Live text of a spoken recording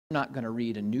You're not going to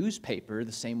read a newspaper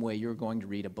the same way you're going to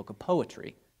read a book of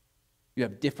poetry. You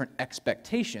have different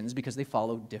expectations because they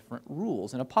follow different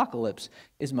rules. And Apocalypse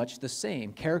is much the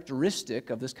same. Characteristic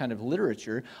of this kind of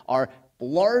literature are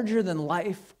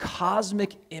larger-than-life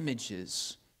cosmic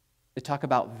images that talk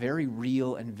about very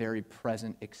real and very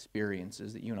present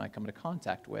experiences that you and I come into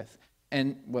contact with.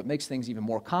 And what makes things even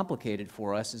more complicated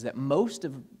for us is that most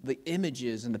of the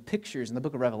images and the pictures in the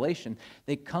book of Revelation,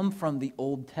 they come from the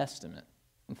Old Testament.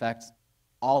 In fact,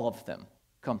 all of them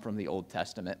come from the Old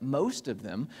Testament. Most of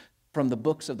them from the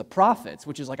books of the prophets,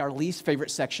 which is like our least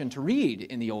favorite section to read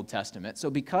in the Old Testament. So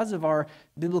because of our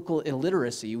biblical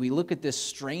illiteracy, we look at this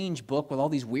strange book with all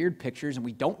these weird pictures and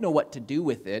we don't know what to do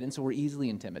with it, and so we're easily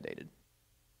intimidated.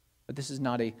 But this is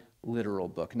not a literal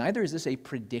book. Neither is this a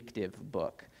predictive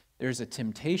book. There's a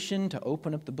temptation to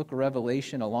open up the book of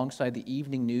Revelation alongside the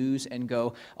evening news and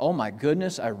go, oh my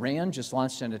goodness, Iran just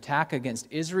launched an attack against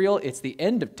Israel. It's the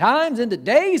end of times, end of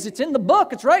days. It's in the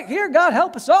book. It's right here. God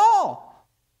help us all.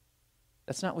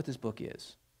 That's not what this book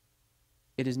is.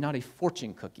 It is not a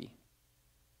fortune cookie.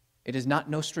 It is not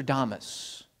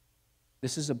Nostradamus.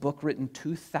 This is a book written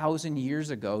 2,000 years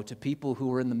ago to people who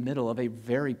were in the middle of a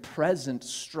very present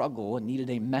struggle and needed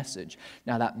a message.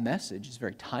 Now, that message is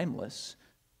very timeless,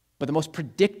 but the most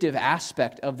predictive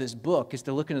aspect of this book is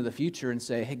to look into the future and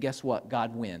say, hey, guess what?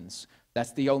 God wins.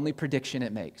 That's the only prediction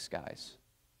it makes, guys.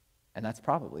 And that's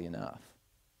probably enough.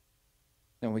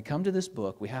 And when we come to this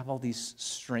book, we have all these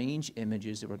strange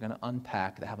images that we're going to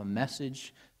unpack that have a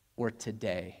message for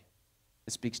today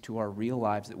that speaks to our real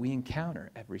lives that we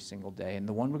encounter every single day. And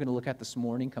the one we're going to look at this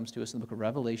morning comes to us in the book of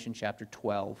Revelation chapter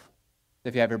 12.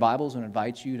 If you have your Bibles, I want to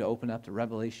invite you to open up to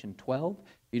Revelation 12. If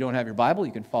you don't have your Bible,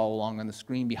 you can follow along on the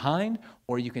screen behind,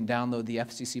 or you can download the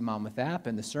FCC Monmouth app,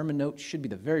 and the sermon notes should be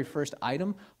the very first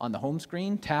item on the home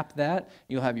screen. Tap that.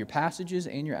 You'll have your passages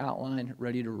and your outline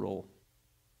ready to roll.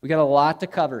 We got a lot to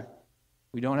cover.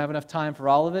 We don't have enough time for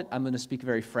all of it. I'm going to speak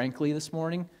very frankly this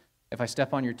morning. If I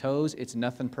step on your toes, it's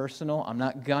nothing personal. I'm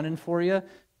not gunning for you.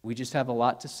 We just have a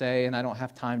lot to say, and I don't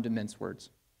have time to mince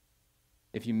words.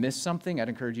 If you miss something, I'd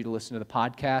encourage you to listen to the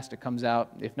podcast. It comes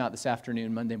out, if not this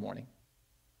afternoon, Monday morning.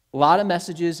 A lot of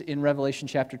messages in Revelation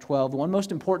chapter 12. The one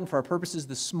most important for our purposes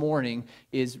this morning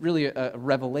is really a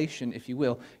revelation, if you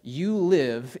will. You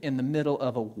live in the middle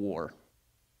of a war.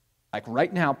 Like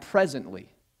right now, presently,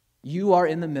 you are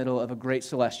in the middle of a great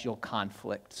celestial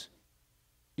conflict.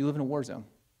 You live in a war zone.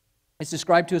 It's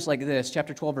described to us like this,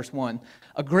 chapter 12, verse 1.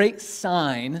 A great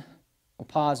sign, we'll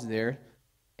pause there,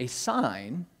 a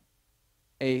sign,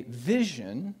 a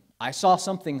vision, I saw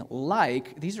something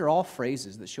like, these are all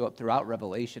phrases that show up throughout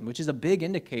Revelation, which is a big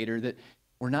indicator that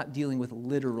we're not dealing with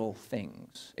literal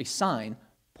things. A sign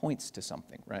points to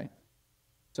something, right?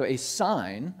 So a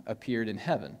sign appeared in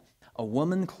heaven, a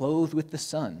woman clothed with the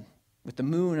sun, with the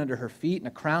moon under her feet and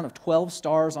a crown of 12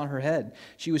 stars on her head.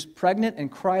 She was pregnant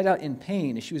and cried out in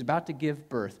pain as she was about to give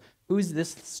birth. Who is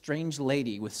this strange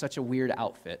lady with such a weird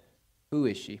outfit? Who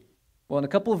is she? Well, in a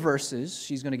couple of verses,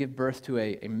 she's going to give birth to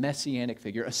a messianic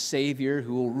figure, a savior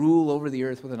who will rule over the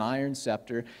earth with an iron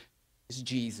scepter. It's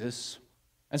Jesus.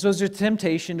 And so there's a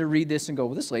temptation to read this and go,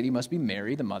 well, this lady must be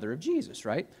Mary, the mother of Jesus,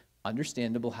 right?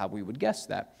 Understandable how we would guess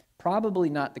that. Probably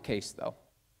not the case, though,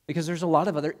 because there's a lot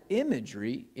of other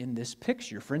imagery in this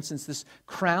picture. For instance, this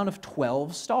crown of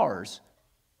 12 stars.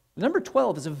 The number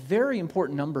 12 is a very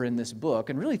important number in this book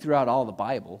and really throughout all the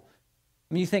Bible.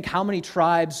 I mean, you think, how many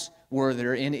tribes were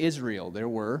there in Israel? There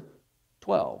were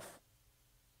 12.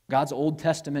 God's Old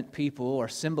Testament people are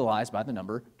symbolized by the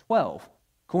number 12.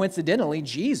 Coincidentally,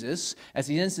 Jesus, as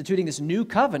he's instituting this new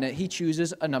covenant, he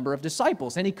chooses a number of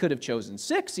disciples. And he could have chosen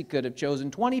 6, he could have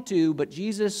chosen 22, but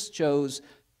Jesus chose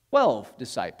 12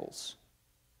 disciples.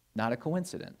 Not a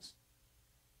coincidence.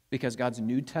 Because God's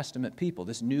New Testament people,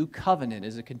 this new covenant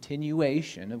is a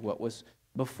continuation of what was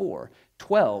before.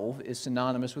 12 is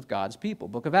synonymous with God's people.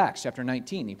 Book of Acts, chapter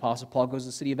 19, the Apostle Paul goes to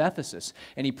the city of Ephesus,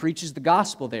 and he preaches the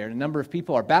gospel there. And a number of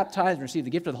people are baptized and receive the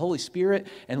gift of the Holy Spirit.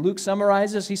 And Luke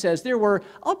summarizes, he says, there were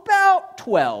about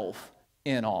 12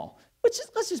 in all. Which is,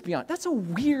 let's just be honest, that's a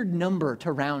weird number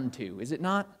to round to, is it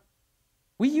not?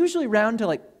 We usually round to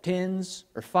like 10s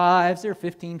or 5s. There are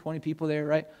 15, 20 people there,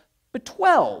 right? But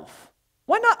 12.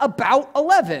 Why not about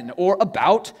 11 or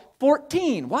about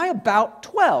 14? Why about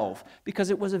 12? Because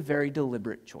it was a very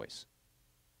deliberate choice.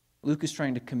 Luke is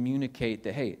trying to communicate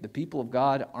that, hey, the people of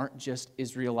God aren't just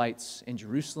Israelites in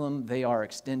Jerusalem. They are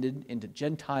extended into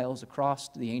Gentiles across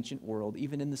the ancient world,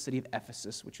 even in the city of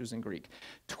Ephesus, which was in Greek.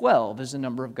 12 is the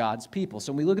number of God's people.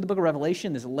 So when we look at the book of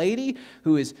Revelation, this lady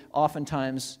who is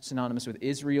oftentimes synonymous with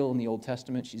Israel in the Old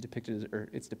Testament,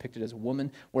 it's depicted as a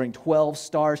woman wearing 12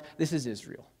 stars. This is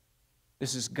Israel.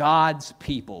 This is God's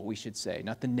people, we should say,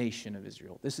 not the nation of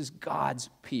Israel. This is God's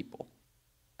people.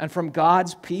 And from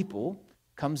God's people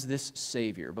comes this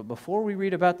Savior. But before we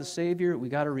read about the Savior, we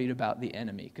got to read about the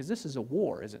enemy, because this is a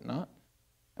war, is it not?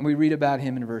 And we read about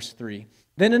him in verse 3.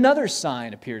 Then another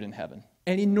sign appeared in heaven,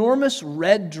 an enormous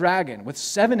red dragon with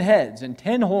 7 heads and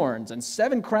 10 horns and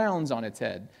 7 crowns on its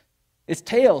head. Its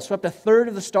tail swept 1/3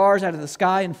 of the stars out of the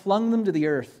sky and flung them to the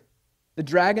earth. The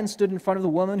dragon stood in front of the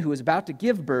woman who was about to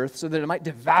give birth so that it might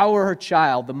devour her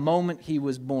child the moment he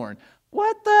was born.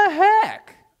 What the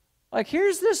heck? Like,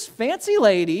 here's this fancy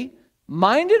lady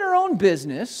minding her own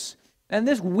business, and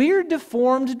this weird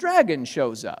deformed dragon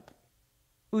shows up.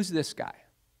 Who's this guy?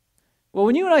 Well,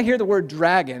 when you and I hear the word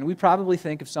dragon, we probably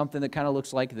think of something that kind of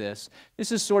looks like this.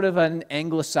 This is sort of an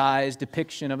anglicized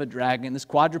depiction of a dragon, this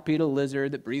quadrupedal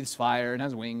lizard that breathes fire and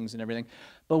has wings and everything.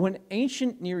 But when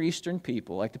ancient Near Eastern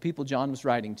people, like the people John was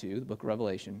writing to, the book of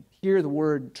Revelation, hear the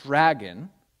word dragon,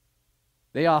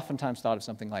 they oftentimes thought of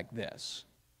something like this.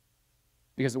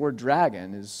 Because the word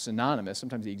dragon is synonymous,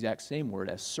 sometimes the exact same word,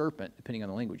 as serpent, depending on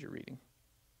the language you're reading.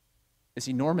 This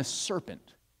enormous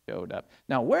serpent showed up.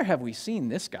 Now, where have we seen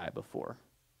this guy before?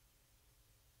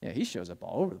 Yeah, he shows up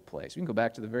all over the place. We can go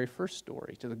back to the very first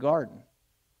story, to the garden,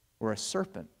 where a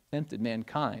serpent tempted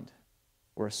mankind,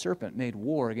 where a serpent made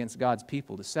war against God's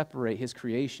people to separate his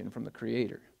creation from the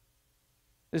Creator.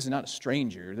 This is not a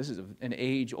stranger. This is an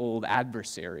age-old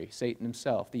adversary, Satan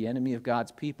himself, the enemy of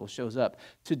God's people, shows up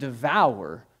to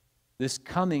devour this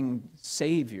coming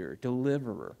Savior,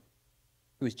 deliverer,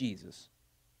 who is Jesus.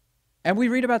 And we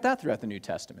read about that throughout the New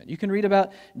Testament. You can read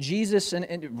about Jesus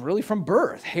and really from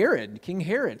birth. King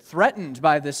Herod, threatened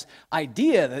by this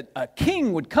idea that a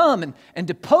king would come and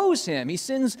depose him. He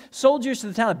sends soldiers to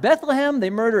the town of Bethlehem.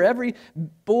 They murder every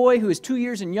boy who is 2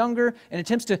 years and younger and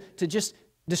attempts to just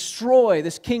destroy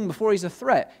this king before he's a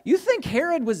threat. You think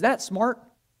Herod was that smart?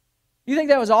 You think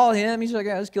that was all him? He's like,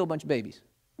 yeah, let's kill a bunch of babies.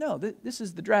 No, this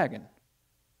is the dragon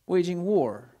waging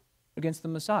war against the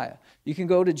Messiah. You can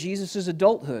go to Jesus'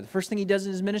 adulthood. First thing he does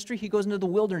in his ministry, he goes into the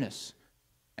wilderness.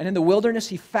 And in the wilderness,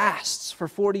 he fasts for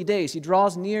 40 days. He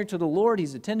draws near to the Lord.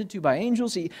 He's attended to by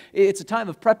angels. It's a time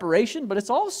of preparation, but it's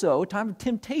also a time of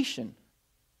temptation,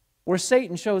 where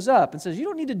Satan shows up and says, you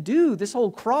don't need to do this whole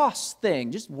cross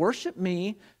thing. Just worship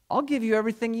me. I'll give you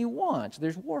everything you want.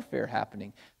 There's warfare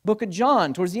happening. Book of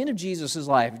John, towards the end of Jesus'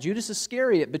 life, Judas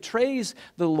Iscariot betrays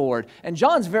the Lord. And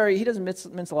John's he doesn't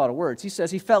mince a lot of words. He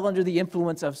says he fell under the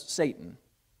influence of Satan.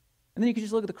 And then you can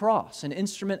just look at the cross, an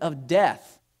instrument of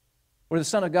death, where the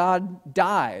Son of God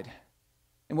died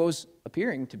in what was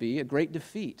appearing to be a great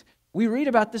defeat. We read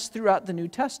about this throughout the New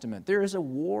Testament. There is a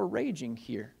war raging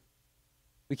here.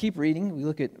 We keep reading. We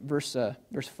look at verse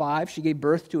 5. She gave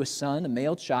birth to a son, a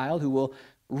male child, who will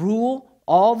rule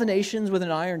all the nations with an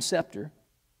iron scepter.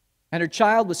 And her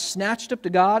child was snatched up to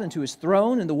God and to his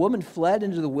throne, and the woman fled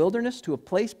into the wilderness to a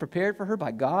place prepared for her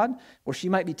by God, where she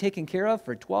might be taken care of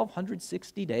for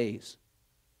 1,260 days.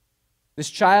 This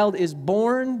child is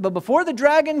born, but before the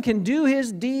dragon can do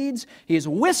his deeds, he is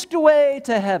whisked away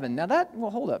to heaven. Now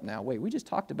hold up now. Wait, we just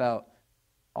talked about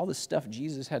all the stuff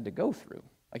Jesus had to go through.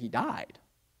 Like, he died.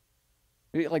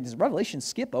 Like, does Revelation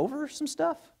skip over some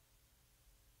stuff?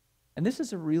 And this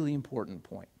is a really important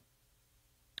point.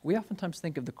 We oftentimes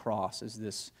think of the cross as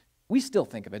this, we still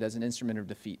think of it as an instrument of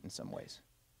defeat in some ways.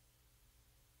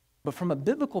 But from a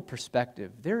biblical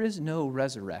perspective, there is no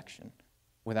resurrection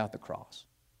without the cross.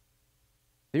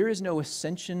 There is no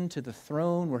ascension to the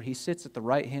throne where he sits at the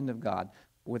right hand of God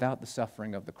without the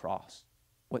suffering of the cross.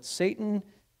 What Satan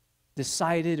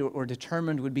decided or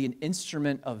determined would be an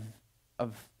instrument of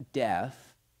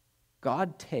death,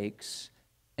 God takes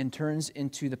and turns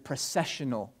into the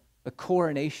processional, the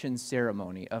coronation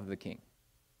ceremony of the king.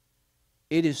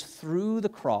 It is through the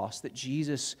cross that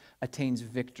Jesus attains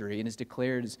victory and is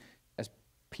declared, as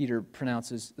Peter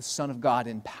pronounces, the Son of God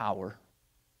in power.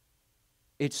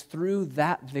 It's through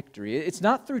that victory. It's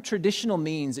not through traditional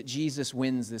means that Jesus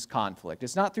wins this conflict.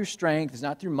 It's not through strength. It's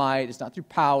not through might. It's not through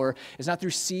power. It's not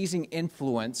through seizing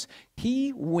influence.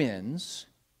 He wins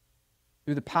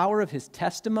through the power of his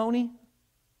testimony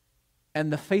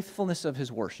and the faithfulness of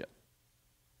his worship.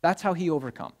 That's how he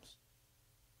overcomes.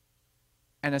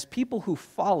 And as people who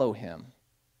follow him,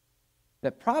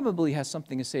 that probably has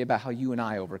something to say about how you and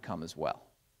I overcome as well.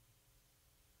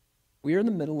 We are in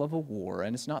the middle of a war,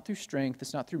 and it's not through strength,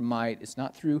 it's not through might, it's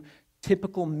not through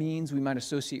typical means we might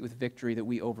associate with victory that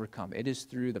we overcome. It is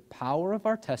through the power of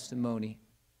our testimony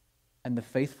and the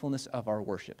faithfulness of our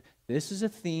worship. This is a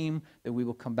theme that we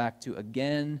will come back to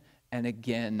again and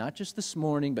again, not just this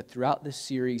morning, but throughout this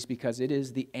series, because it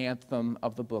is the anthem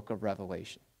of the book of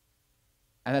Revelation.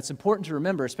 And that's important to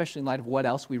remember, especially in light of what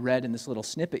else we read in this little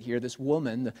snippet here. This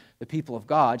woman, the people of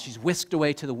God, she's whisked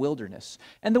away to the wilderness.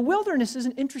 And the wilderness is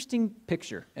an interesting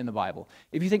picture in the Bible.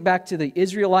 If you think back to the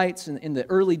Israelites in the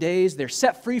early days, they're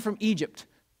set free from Egypt.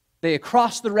 They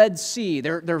cross the Red Sea.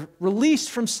 They're released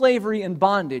from slavery and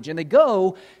bondage, and they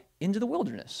go into the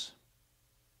wilderness.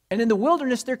 And in the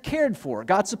wilderness, they're cared for.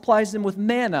 God supplies them with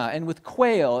manna and with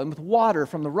quail and with water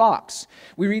from the rocks.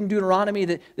 We read in Deuteronomy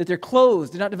that their clothes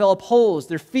did not develop holes,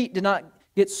 their feet did not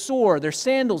get sore, their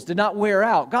sandals did not wear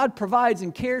out. God provides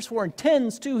and cares for and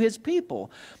tends to his people.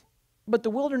 But the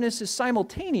wilderness is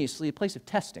simultaneously a place of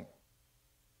testing.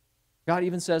 God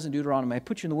even says in Deuteronomy, I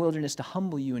put you in the wilderness to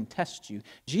humble you and test you.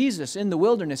 Jesus in the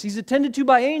wilderness, he's attended to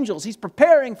by angels. He's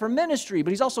preparing for ministry,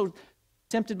 but he's also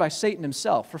tempted by Satan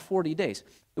himself for 40 days.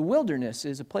 The wilderness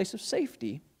is a place of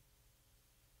safety,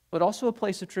 but also a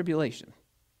place of tribulation.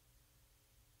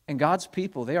 And God's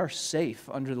people, they are safe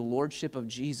under the lordship of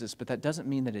Jesus, but that doesn't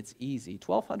mean that it's easy.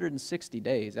 1,260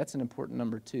 days, that's an important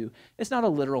number too. It's not a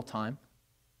literal time.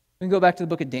 We can go back to the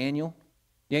book of Daniel.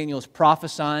 Daniel is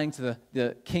prophesying to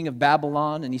the king of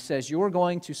Babylon, and he says, you're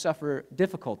going to suffer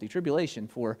difficulty, tribulation,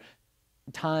 for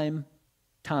time,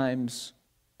 times,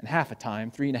 and half a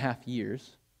time, 3.5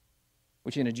 years,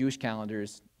 which in a Jewish calendar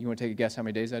is, you want to take a guess how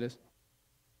many days that is?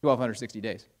 1,260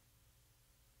 days.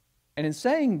 And in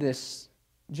saying this,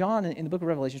 John, in the book of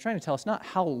Revelation, is trying to tell us not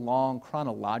how long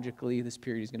chronologically this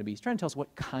period is going to be. He's trying to tell us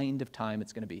what kind of time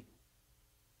it's going to be.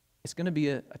 It's going to be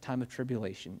a time of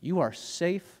tribulation. You are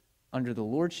safe under the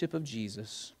lordship of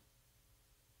Jesus,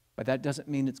 but that doesn't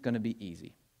mean it's going to be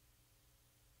easy.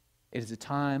 It is a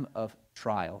time of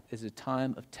trial. It is a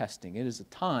time of testing. It is a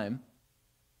time,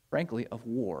 frankly, of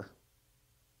war.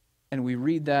 And we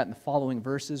read that in the following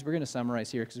verses. We're going to summarize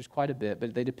here because there's quite a bit,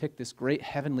 but they depict this great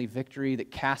heavenly victory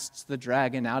that casts the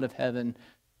dragon out of heaven,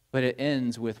 but it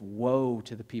ends with woe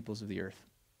to the peoples of the earth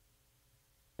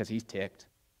because he's ticked.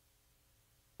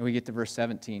 And we get to verse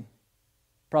 17.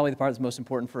 Probably the part that's most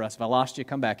important for us. If I lost you,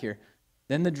 come back here.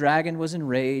 Then the dragon was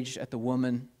enraged at the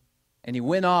woman, and he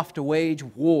went off to wage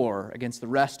war against the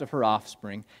rest of her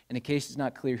offspring. And in case it's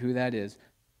not clear who that is,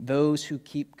 those who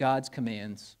keep God's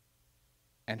commands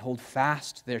and hold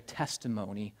fast their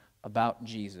testimony about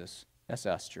Jesus. That's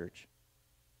us, church.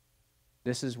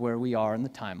 This is where we are in the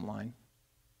timeline.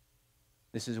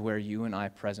 This is where you and I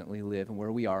presently live and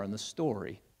where we are in the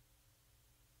story.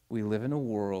 We live in a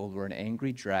world where an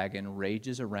angry dragon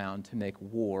rages around to make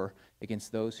war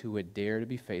against those who would dare to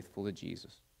be faithful to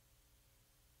Jesus.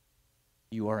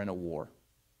 You are in a war.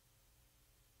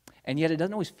 And yet it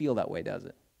doesn't always feel that way, does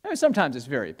it? I mean, sometimes it's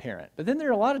very apparent. But then there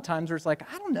are a lot of times where it's like,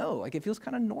 I don't know, like it feels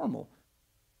kind of normal.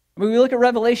 I mean, we look at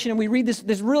Revelation and we read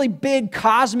this really big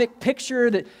cosmic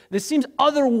picture that seems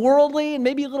otherworldly and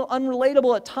maybe a little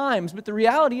unrelatable at times. But the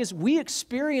reality is we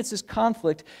experience this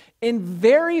conflict in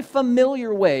very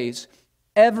familiar ways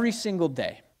every single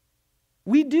day.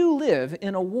 We do live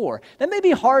in a war. That may be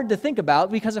hard to think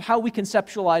about because of how we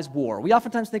conceptualize war. We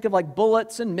oftentimes think of like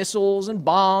bullets and missiles and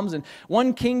bombs and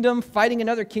one kingdom fighting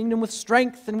another kingdom with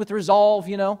strength and with resolve,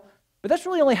 you know. But that's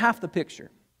really only half the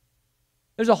picture.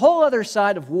 There's a whole other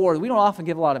side of war that we don't often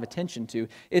give a lot of attention to.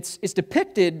 It's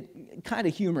depicted kind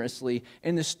of humorously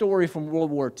in the story from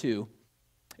World War II.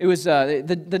 It was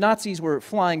the Nazis were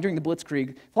flying during the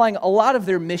Blitzkrieg, flying a lot of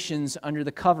their missions under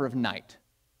the cover of night.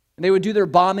 And they would do their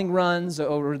bombing runs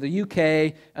over the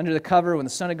UK under the cover when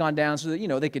the sun had gone down so that, you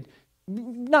know, they could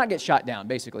not get shot down,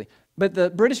 basically. But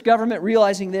the British government,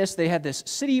 realizing this, they had this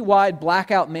citywide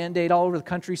blackout mandate all over the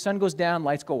country. Sun goes down,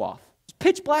 lights go off. It's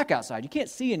pitch black outside. You can't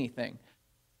see anything.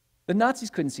 The Nazis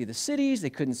couldn't see the cities.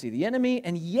 They couldn't see the enemy.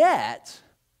 And yet,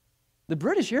 the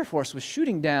British Air Force was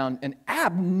shooting down an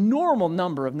abnormal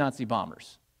number of Nazi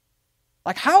bombers.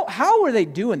 Like, how were they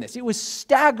doing this? It was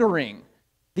staggering,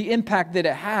 the impact that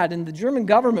it had, and the German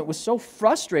government was so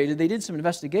frustrated, they did some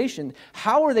investigation.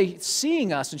 How are they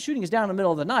seeing us and shooting us down in the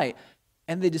middle of the night?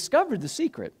 And they discovered the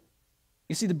secret.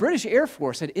 You see, the British Air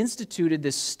Force had instituted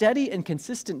this steady and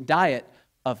consistent diet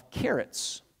of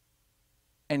carrots.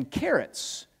 And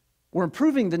carrots were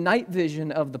improving the night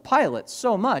vision of the pilots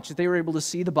so much that they were able to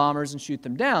see the bombers and shoot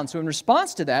them down. So in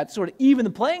response to that, sort of even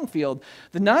the playing field,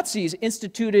 the Nazis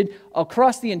instituted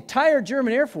across the entire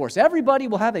German Air Force, everybody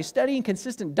will have a steady and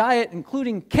consistent diet,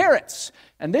 including carrots.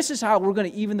 And this is how we're going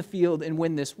to even the field and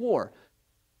win this war.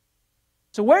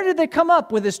 So where did they come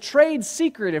up with this trade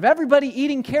secret of everybody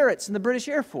eating carrots in the British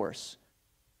Air Force?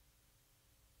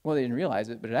 Well, they didn't realize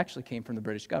it, but it actually came from the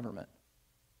British government,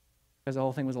 because the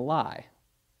whole thing was a lie.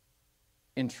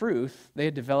 In truth, they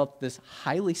had developed this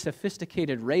highly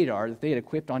sophisticated radar that they had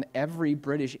equipped on every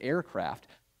British aircraft.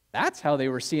 That's how they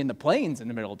were seeing the planes in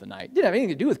the middle of the night. It didn't have anything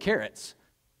to do with carrots.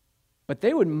 But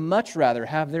they would much rather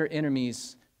have their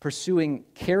enemies pursuing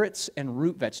carrots and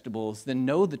root vegetables than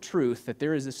know the truth that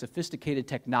there is a sophisticated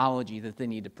technology that they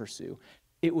need to pursue.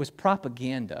 It was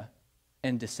propaganda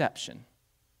and deception.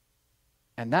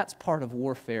 And that's part of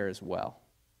warfare as well.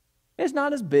 It's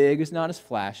not as big, it's not as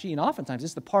flashy, and oftentimes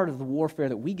it's the part of the warfare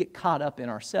that we get caught up in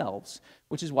ourselves,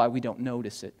 which is why we don't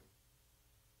notice it.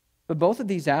 But both of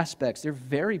these aspects, they're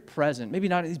very present, maybe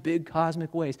not in these big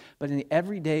cosmic ways, but in the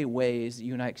everyday ways that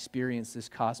you and I experience this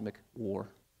cosmic war.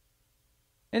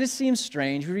 And it seems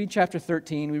strange. We read chapter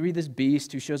 13, we read this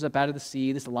beast who shows up out of the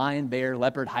sea, this lion, bear,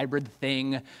 leopard hybrid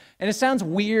thing. And it sounds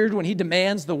weird when he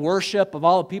demands the worship of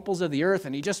all the peoples of the earth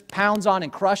and he just pounds on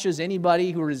and crushes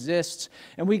anybody who resists.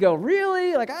 And we go,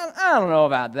 really? Like, I don't know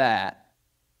about that.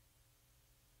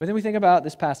 But then we think about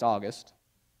this past August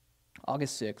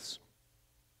 6th,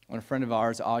 when a friend of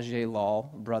ours, Ajay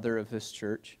Lal, brother of this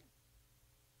church,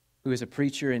 who is a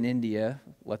preacher in India,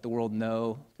 let the world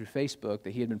know through Facebook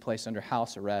that he had been placed under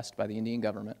house arrest by the Indian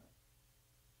government.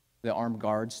 The armed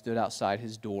guards stood outside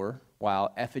his door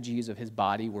while effigies of his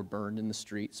body were burned in the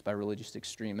streets by religious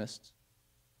extremists.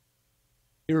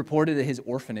 He reported that his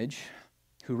orphanage,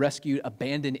 who rescued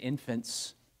abandoned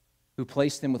infants, who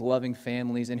placed them with loving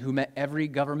families, and who met every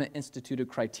government-instituted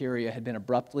criteria, had been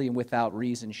abruptly and without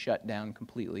reason shut down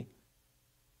completely.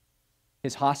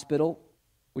 His hospital,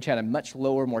 which had a much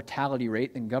lower mortality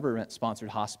rate than government-sponsored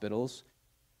hospitals,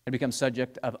 had become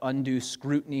subject of undue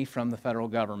scrutiny from the federal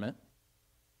government.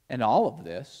 And all of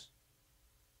this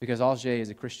because Ajay is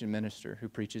a Christian minister who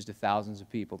preaches to thousands of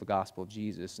people the gospel of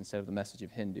Jesus instead of the message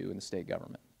of Hindu and the state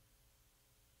government.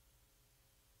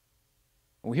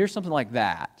 When we hear something like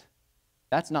that,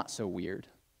 that's not so weird.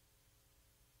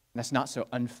 That's not so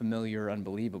unfamiliar or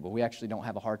unbelievable. We actually don't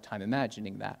have a hard time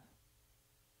imagining that.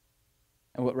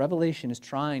 And what Revelation is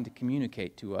trying to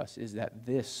communicate to us is that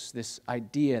this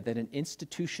idea that an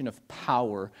institution of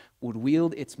power would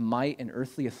wield its might and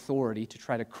earthly authority to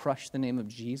try to crush the name of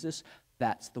Jesus,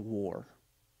 that's the war.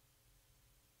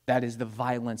 That is the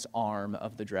violence arm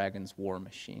of the dragon's war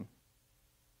machine.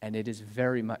 And it is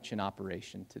very much in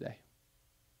operation today.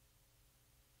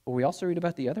 But we also read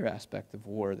about the other aspect of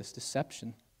war, this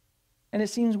deception. And it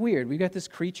seems weird. We've got this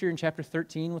creature in chapter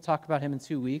 13. We'll talk about him in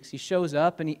 2 weeks. He shows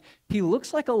up and he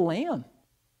looks like a lamb.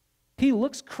 He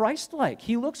looks Christ-like.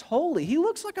 He looks holy. He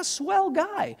looks like a swell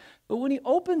guy. But when he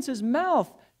opens his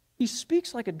mouth, he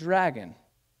speaks like a dragon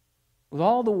with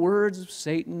all the words of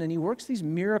Satan. And he works these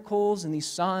miracles and these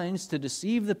signs to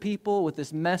deceive the people with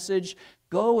this message.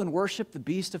 Go and worship the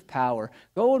beast of power.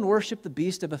 Go and worship the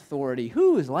beast of authority.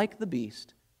 Who is like the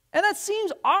beast? And that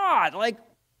seems odd. Like,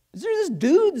 is there this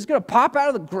dude that's going to pop out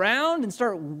of the ground and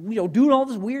start, doing all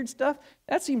this weird stuff?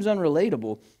 That seems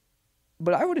unrelatable.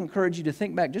 But I would encourage you to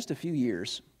think back just a few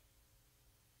years.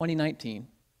 2019,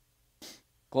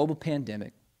 global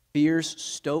pandemic, fears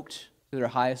stoked to their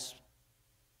highest,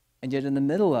 and yet in the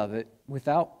middle of it, with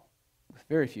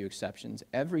very few exceptions,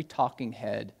 every talking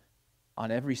head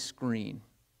on every screen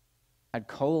had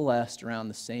coalesced around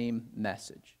the same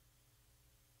message.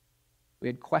 We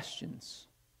had questions.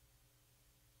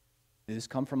 Did this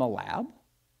come from a lab?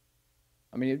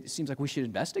 I mean, it seems like we should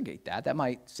investigate that. That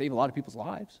might save a lot of people's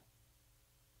lives.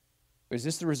 Or is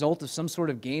this the result of some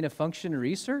sort of gain of function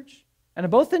research? And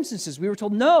in both instances, we were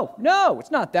told, no,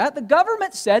 it's not that. The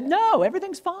government said, no,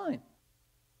 everything's fine.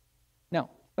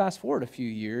 Now, fast forward a few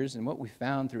years, and what we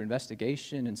found through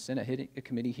investigation and Senate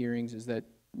committee hearings is that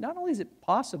not only is it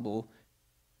possible,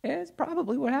 it's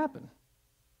probably what happened.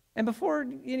 And before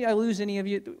I lose any of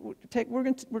you,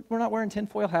 we're not wearing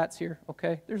tinfoil hats here,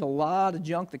 okay? There's a lot of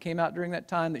junk that came out during that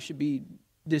time that should be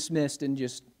dismissed and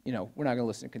just, we're not going to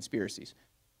listen to conspiracies.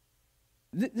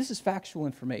 This is factual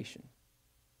information.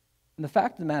 And the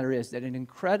fact of the matter is that an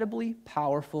incredibly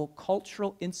powerful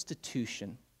cultural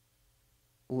institution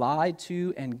lied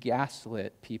to and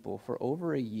gaslit people for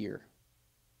over a year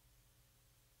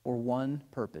for one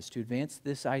purpose, to advance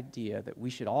this idea that we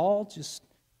should all just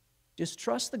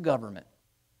trust the government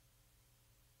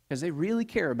because they really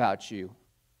care about you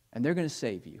and they're going to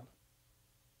save you.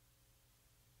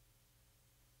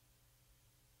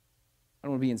 I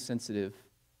don't want to be insensitive,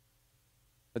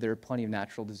 but there are plenty of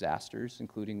natural disasters,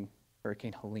 including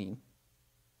Hurricane Helene,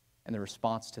 and the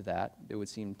response to that would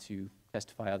seem to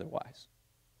testify otherwise.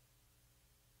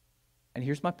 And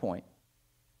here's my point.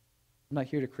 I'm not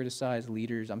here to criticize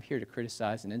leaders. I'm here to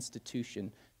criticize an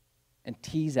institution and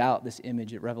tease out this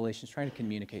image that Revelation is trying to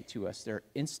communicate to us. There are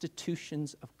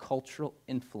institutions of cultural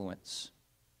influence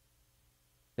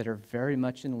that are very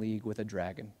much in league with a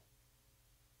dragon.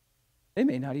 They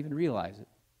may not even realize it.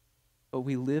 But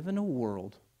we live in a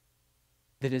world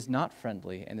that is not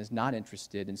friendly and is not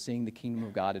interested in seeing the kingdom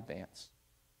of God advance.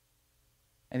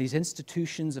 And these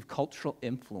institutions of cultural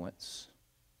influence,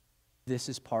 this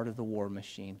is part of the war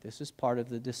machine. This is part of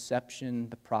the deception,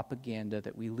 the propaganda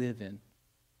that we live in,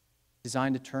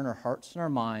 designed to turn our hearts and our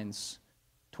minds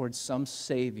towards some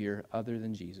Savior other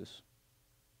than Jesus.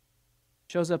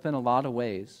 It shows up in a lot of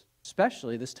ways,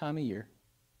 especially this time of year.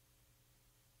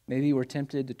 Maybe we're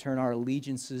tempted to turn our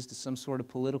allegiances to some sort of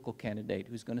political candidate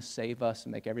who's going to save us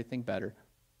and make everything better.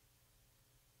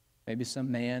 Maybe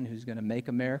some man who's going to make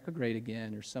America great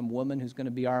again, or some woman who's going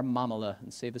to be our mamala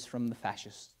and save us from the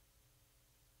fascists.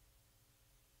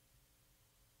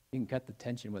 You can cut the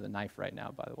tension with a knife right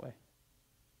now, by the way.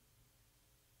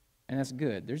 And that's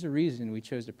good. There's a reason we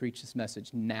chose to preach this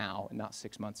message now and not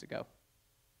 6 months ago.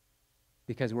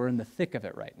 Because we're in the thick of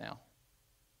it right now.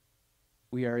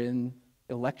 We are in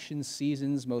election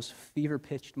season's most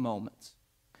fever-pitched moments.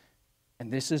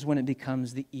 And this is when it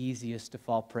becomes the easiest to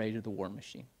fall prey to the war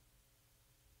machine.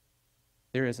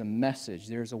 There is a message,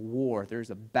 there's a war,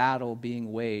 there's a battle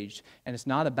being waged. And it's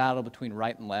not a battle between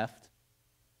right and left.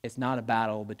 It's not a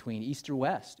battle between east or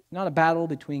west. It's not a battle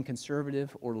between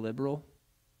conservative or liberal.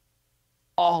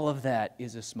 All of that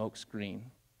is a smokescreen.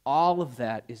 All of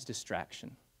that is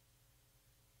distraction.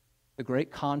 The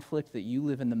great conflict that you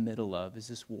live in the middle of is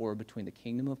this war between the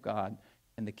kingdom of God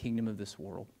and the kingdom of this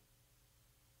world.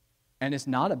 And it's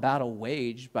not a battle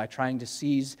waged by trying to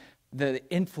seize the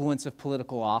influence of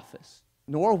political office,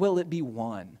 nor will it be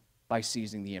won by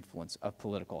seizing the influence of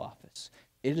political office.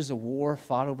 It is a war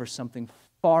fought over something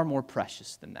far more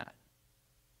precious than that.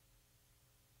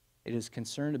 It is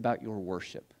concerned about your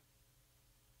worship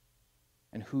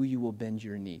and who you will bend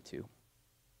your knee to.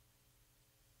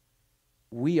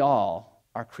 We all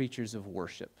are creatures of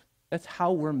worship. That's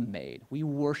how we're made. We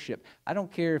worship. I don't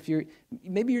care if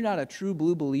maybe you're not a true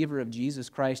blue believer of Jesus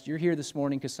Christ. You're here this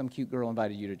morning because some cute girl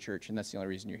invited you to church, and that's the only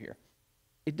reason you're here.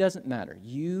 It doesn't matter.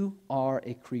 You are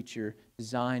a creature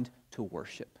designed to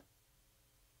worship.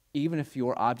 Even if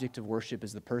your object of worship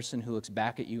is the person who looks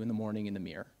back at you in the morning in the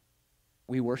mirror.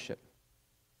 We worship.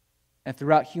 And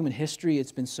throughout human history,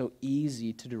 it's been so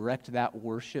easy to direct that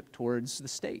worship towards the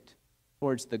state,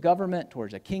 towards the government,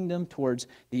 towards a kingdom, towards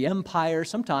the empire,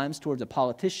 sometimes towards a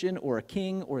politician or a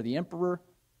king or the emperor.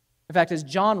 In fact, as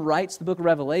John writes the book of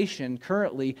Revelation,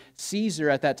 currently Caesar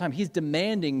at that time, he's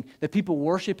demanding that people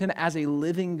worship him as a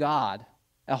living God.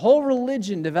 A whole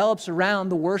religion develops around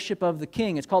the worship of the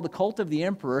king. It's called the cult of the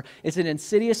emperor. It's an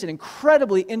insidious and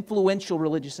incredibly influential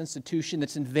religious institution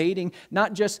that's invading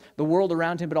not just the world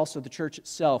around him, but also the church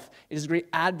itself. It is a great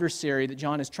adversary that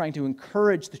John is trying to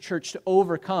encourage the church to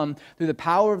overcome through the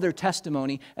power of their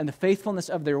testimony and the faithfulness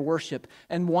of their worship.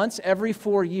 And once every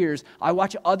 4 years, I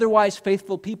watch otherwise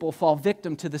faithful people fall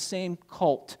victim to the same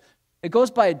cult. It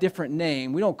goes by a different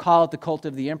name. We don't call it the cult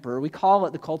of the emperor. We call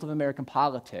it the cult of American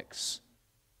politics.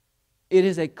 It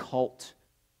is a cult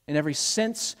in every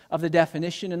sense of the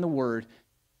definition in the word.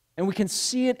 And we can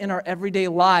see it in our everyday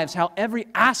lives, how every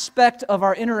aspect of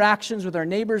our interactions with our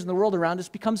neighbors and the world around us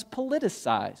becomes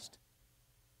politicized.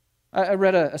 I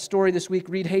read a story this week.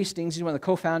 Reed Hastings, he's one of the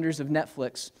co-founders of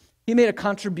Netflix. He made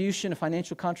a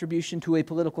financial contribution to a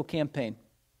political campaign.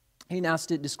 He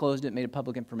announced it, disclosed it, made it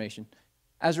public information.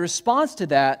 As a response to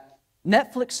that,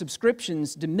 Netflix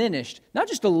subscriptions diminished, not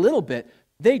just a little bit,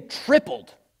 they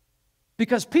tripled.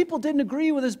 Because people didn't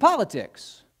agree with his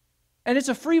politics. And it's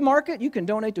a free market. You can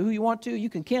donate to who you want to.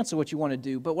 You can cancel what you want to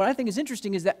do. But what I think is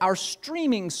interesting is that our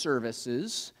streaming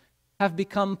services have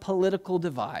become political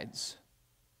divides.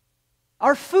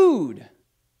 Our food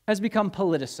has become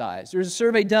politicized. There's a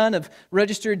survey done of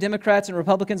registered Democrats and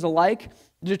Republicans alike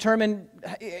to determine,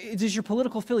 does your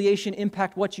political affiliation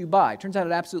impact what you buy? Turns out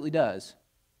it absolutely does.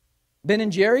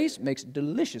 Ben & Jerry's makes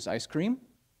delicious ice cream.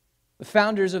 The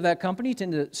founders of that company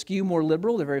tend to skew more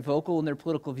liberal. They're very vocal in their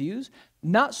political views.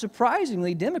 Not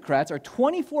surprisingly, Democrats are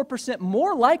 24%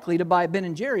 more likely to buy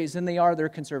Ben & Jerry's than they are their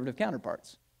conservative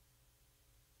counterparts.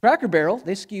 Cracker Barrel,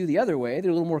 they skew the other way. They're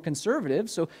a little more conservative.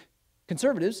 So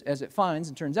conservatives, as it finds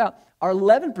and turns out, are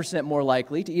 11% more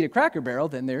likely to eat a Cracker Barrel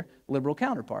than their liberal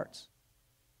counterparts.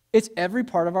 It's every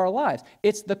part of our lives.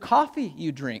 It's the coffee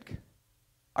you drink.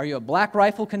 Are you a Black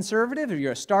Rifle conservative or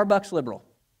you're a Starbucks liberal?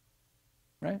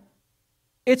 Right?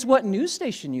 It's what news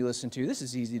station you listen to. This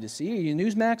is easy to see. Are you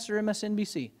Newsmax or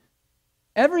MSNBC?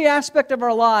 Every aspect of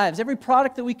our lives, every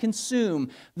product that we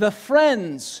consume, the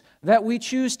friends that we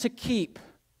choose to keep,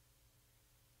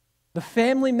 the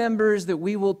family members that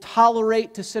we will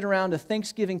tolerate to sit around a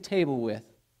Thanksgiving table with,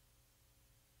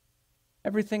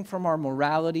 Everything from our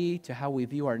morality to how we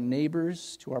view our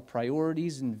neighbors to our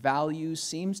priorities and values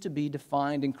seems to be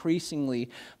defined increasingly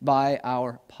by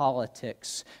our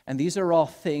politics. And these are all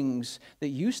things that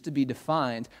used to be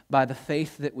defined by the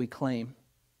faith that we claim.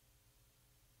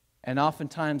 And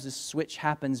oftentimes this switch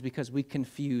happens because we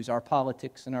confuse our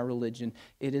politics and our religion.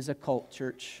 It is a cult,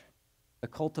 church. The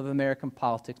cult of American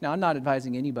politics. Now, I'm not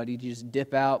advising anybody to just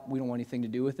dip out. We don't want anything to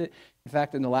do with it. In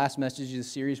fact, in the last message of the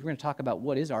series, we're going to talk about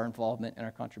what is our involvement and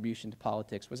our contribution to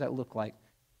politics. What does that look like?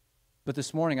 But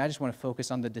this morning, I just want to focus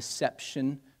on the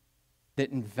deception that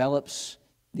envelops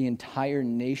the entire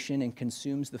nation and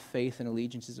consumes the faith and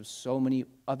allegiances of so many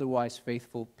otherwise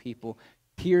faithful people.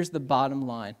 Here's the bottom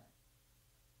line.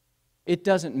 It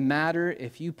doesn't matter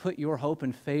if you put your hope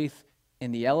and faith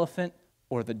in the elephant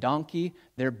or the donkey.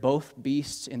 They're both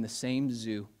beasts in the same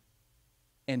zoo.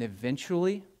 And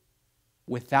eventually,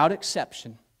 without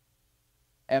exception,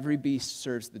 every beast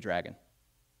serves the dragon.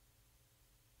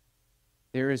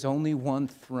 There is only one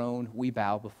throne we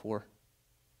bow before.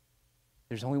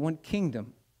 There's only one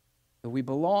kingdom that we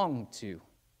belong to.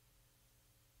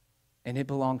 And it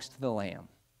belongs to the Lamb,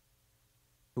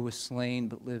 who was slain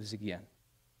but lives again.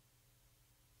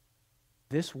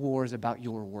 This war is about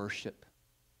your worship.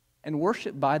 And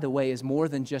worship, by the way, is more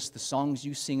than just the songs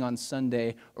you sing on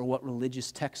Sunday or what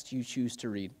religious text you choose to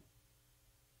read.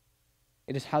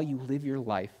 It is how you live your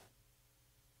life.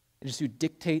 It is who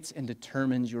dictates and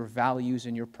determines your values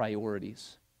and your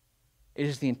priorities. It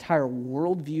is the entire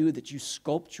worldview that you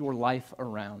sculpt your life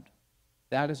around.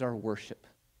 That is our worship.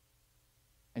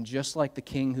 And just like the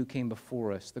king who came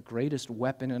before us, the greatest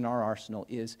weapon in our arsenal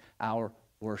is our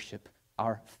worship,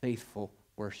 our faithful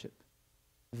worship.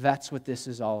 That's what this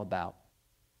is all about.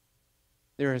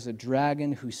 There is a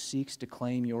dragon who seeks to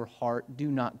claim your heart. Do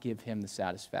not give him the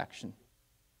satisfaction.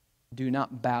 Do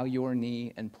not bow your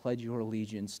knee and pledge your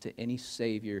allegiance to any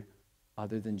Savior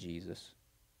other than Jesus.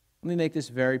 Let me make this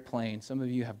very plain. Some of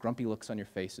you have grumpy looks on your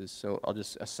faces, so I'll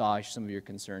just assuage some of your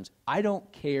concerns. I don't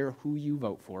care who you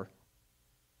vote for.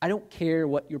 I don't care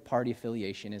what your party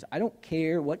affiliation is. I don't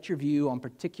care what your view on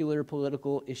particular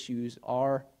political issues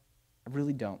are. I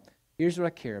really don't. Here's what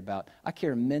I care about. I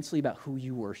care immensely about who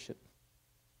you worship.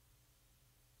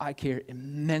 I care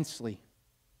immensely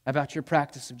about your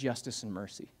practice of justice and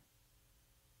mercy.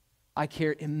 I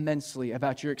care immensely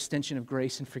about your extension of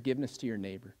grace and forgiveness to your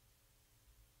neighbor.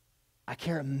 I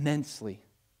care immensely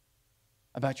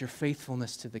about your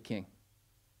faithfulness to the King,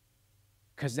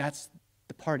 because that's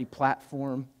the party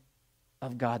platform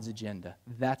of God's agenda.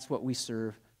 That's what we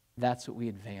serve. That's what we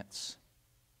advance.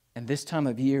 And this time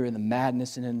of year, in the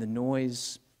madness and in the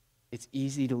noise, it's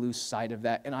easy to lose sight of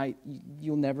that. And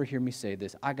you'll never hear me say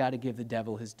this. I got to give the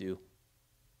devil his due.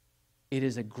 It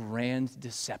is a grand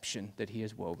deception that he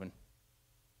has woven.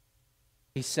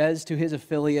 He says to his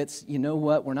affiliates, you know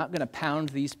what? We're not going to pound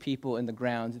these people in the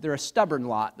ground. They're a stubborn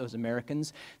lot, those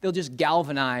Americans. They'll just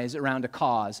galvanize around a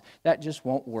cause. That just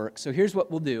won't work. So here's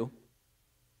what we'll do.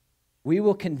 We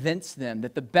will convince them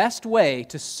that the best way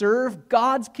to serve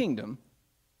God's kingdom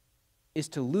is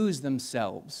to lose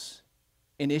themselves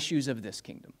in issues of this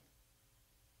kingdom.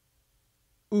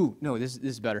 Ooh, no, this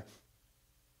is better.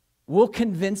 We'll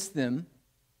convince them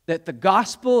that the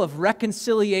gospel of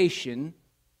reconciliation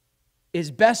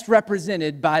is best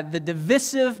represented by the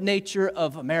divisive nature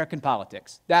of American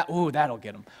politics. That'll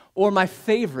get them. Or my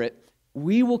favorite,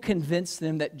 we will convince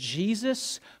them that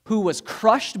Jesus, who was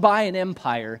crushed by an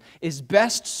empire, is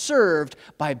best served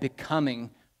by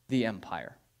becoming the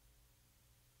empire.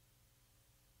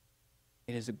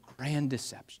 It is a grand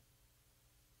deception.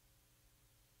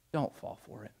 Don't fall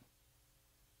for it.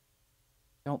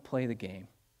 Don't play the game.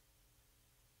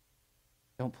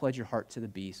 Don't pledge your heart to the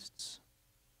beasts.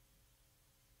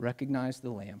 Recognize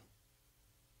the Lamb.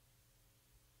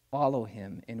 Follow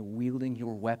him in wielding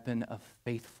your weapon of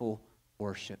faithful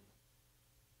worship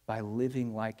by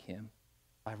living like him,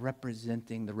 by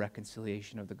representing the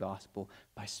reconciliation of the gospel,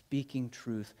 by speaking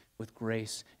truth with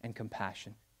grace and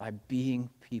compassion, by being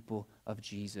people of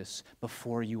Jesus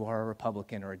before you are a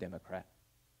Republican or a Democrat.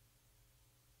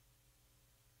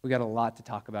 We got a lot to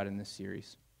talk about in this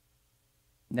series.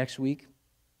 Next week,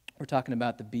 we're talking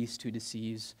about the beast who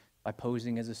deceives by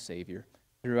posing as a savior.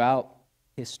 Throughout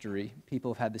history,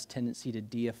 people have had this tendency to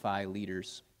deify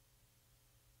leaders.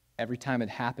 Every time it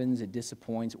happens, it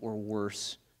disappoints, or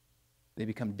worse, they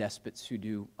become despots who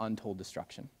do untold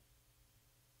destruction.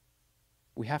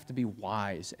 We have to be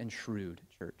wise and shrewd,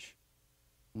 church,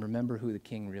 and remember who the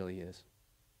King really is.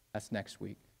 That's next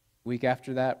week. Week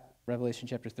after that, Revelation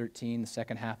chapter 13, the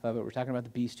second half of it, we're talking about the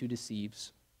beast who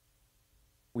deceives.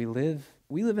 We live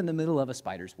in the middle of a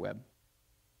spider's web.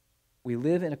 We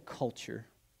live in a culture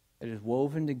that is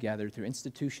woven together through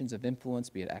institutions of influence,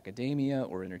 be it academia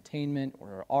or entertainment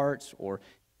or arts or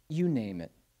you name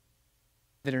it,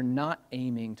 that are not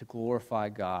aiming to glorify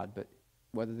God, but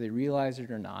whether they realize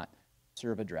it or not,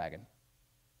 serve a dragon.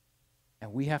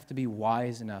 And we have to be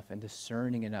wise enough and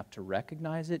discerning enough to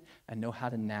recognize it and know how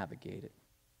to navigate it.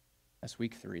 That's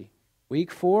week 3.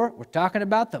 Week 4, we're talking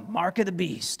about the mark of the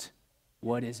beast.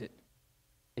 What is it?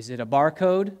 Is it a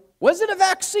barcode? Was it a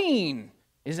vaccine?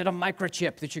 Is it a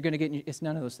microchip that you're going to get? It's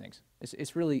none of those things.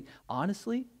 It's really,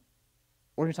 honestly,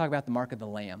 we're going to talk about the mark of the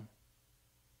Lamb.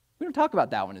 We don't talk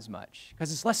about that one as much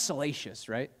because it's less salacious,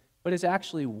 right? But it's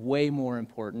actually way more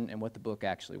important and what the book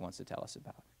actually wants to tell us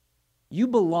about. You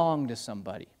belong to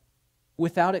somebody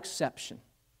without exception.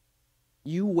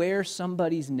 You wear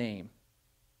somebody's name.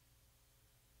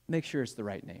 Make sure it's the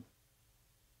right name.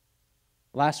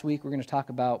 Last week, we're going to talk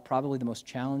about probably the most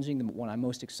challenging, the one I'm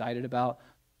most excited about.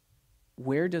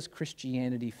 Where does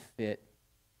Christianity fit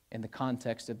in the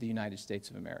context of the United States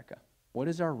of America? What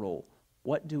is our role?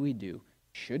 What do we do?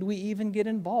 Should we even get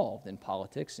involved in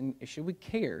politics? And should we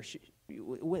care?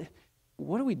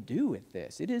 What do we do with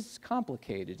this? It is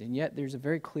complicated, and yet there's a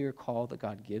very clear call that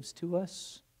God gives to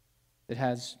us that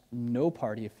has no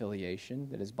party affiliation,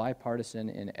 that is bipartisan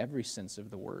in every sense of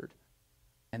the word,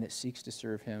 and that seeks to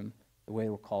serve him the way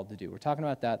we're called to do. We're talking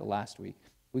about that the last week.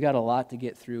 We got a lot to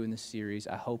get through in this series.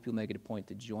 I hope you'll make it a point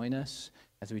to join us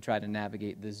as we try to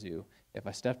navigate the zoo. If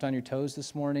I stepped on your toes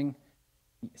this morning,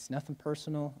 it's nothing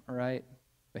personal, all right?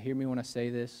 But hear me when I say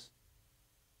this.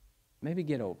 Maybe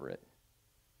get over it.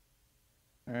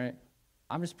 All right?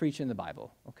 I'm just preaching the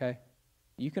Bible, okay?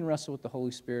 You can wrestle with the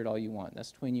Holy Spirit all you want.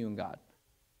 That's between you and God.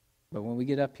 But when we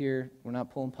get up here, we're not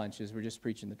pulling punches. We're just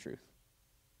preaching the truth.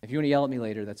 If you want to yell at me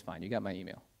later, that's fine. You got my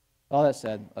email. All that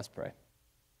said, let's pray.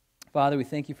 Father, we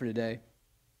thank you for today.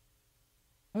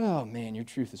 Oh, man, your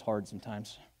truth is hard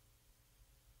sometimes.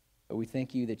 But we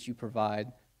thank you that you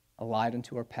provide a light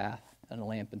unto our path and a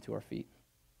lamp unto our feet.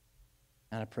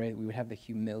 And I pray that we would have the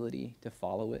humility to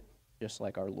follow it, just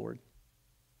like our Lord.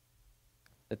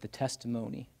 That the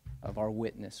testimony of our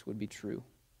witness would be true.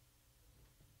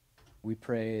 We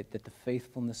pray that the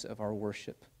faithfulness of our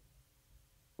worship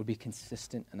would be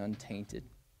consistent and untainted.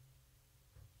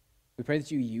 We pray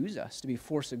that you use us to be a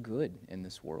force of good in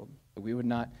this world, that we would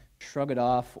not shrug it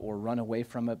off or run away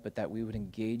from it, but that we would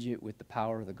engage it with the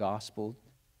power of the gospel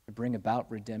to bring about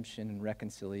redemption and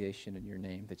reconciliation in your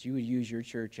name, that you would use your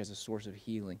church as a source of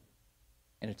healing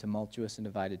in a tumultuous and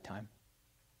divided time.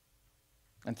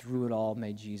 And through it all,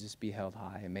 may Jesus be held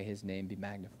high and may his name be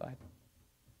magnified.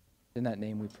 In that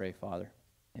name we pray, Father.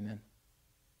 Amen.